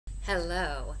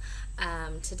Hello.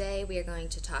 Today we are going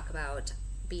to talk about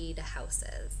bead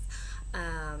houses.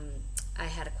 I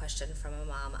had a question from a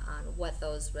mom on what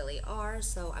those really are,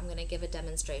 so I'm going to give a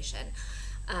demonstration.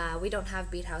 We don't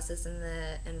have bead houses in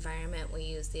the environment. We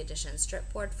use the addition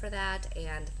strip board for that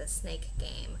and the snake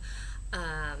game.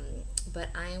 But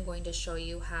I am going to show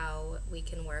you how we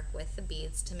can work with the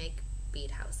beads to make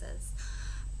bead houses.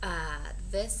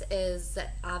 This is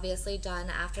obviously done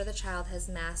after the child has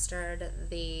mastered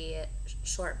the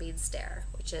short bead stair,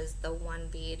 which is the 1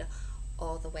 bead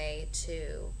all the way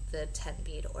to the 10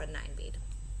 bead or 9 bead,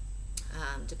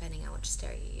 depending on which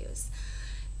stair you use.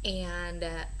 And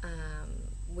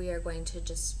we are going to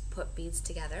just put beads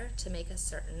together to make a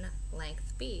certain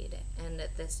length bead, and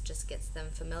this just gets them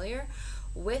familiar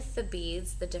with the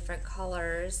beads, the different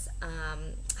colors,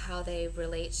 how they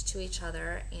relate to each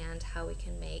other, and how we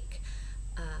can make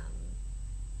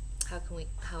how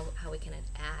we can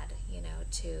add,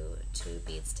 two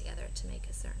beads together to make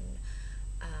a certain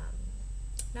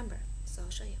number. So I'll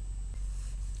show you.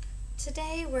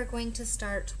 Today we're going to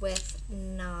start with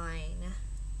 9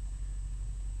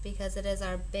 because it is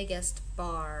our biggest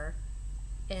bar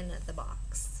in the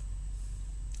box,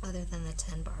 other than the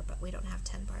 10 bar, but we don't have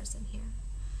 10 bars in here.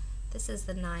 This is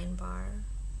the 9 bar.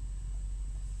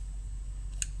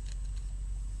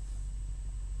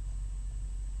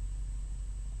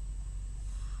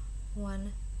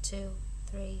 One, 2,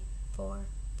 3, 4,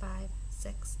 5,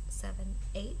 6, 7,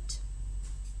 8.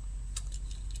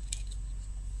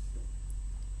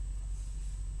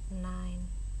 9.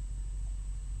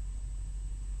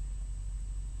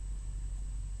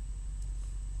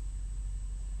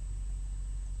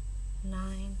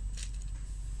 9.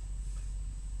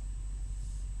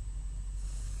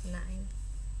 9.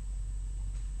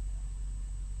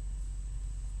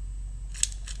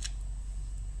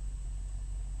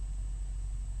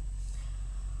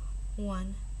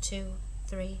 1, 2,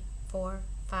 3, 4,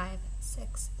 5,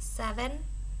 6, 7.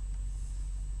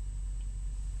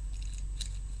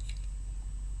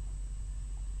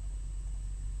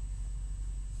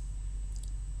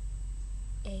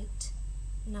 8,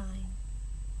 9.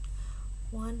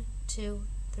 1, 2,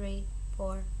 3,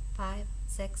 4, 5,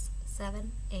 6,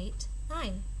 7, 8,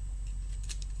 9.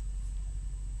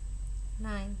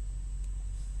 9.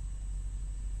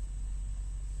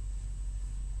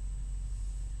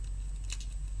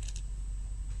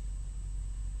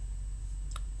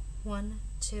 1,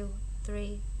 2,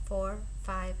 3, 4,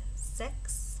 5,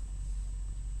 6.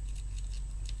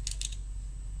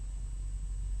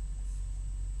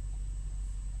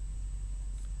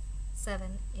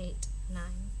 7, 8, 9.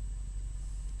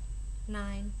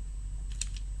 9.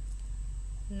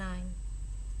 9.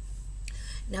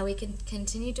 Now we can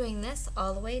continue doing this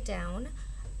all the way down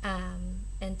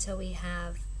until we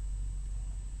have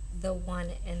the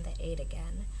 1 and the 8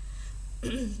 again.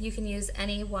 You can use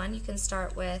any one. You can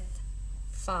start with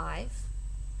 5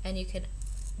 and you can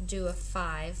do a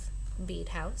 5 bead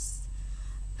house.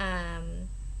 And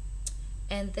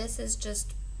this is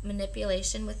just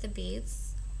manipulation with the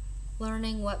beads,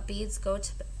 learning what beads go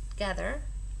together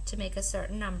to make a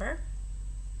certain number.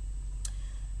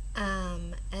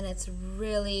 And it's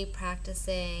really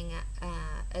practicing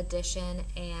addition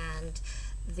and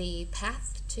the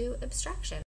path to abstraction.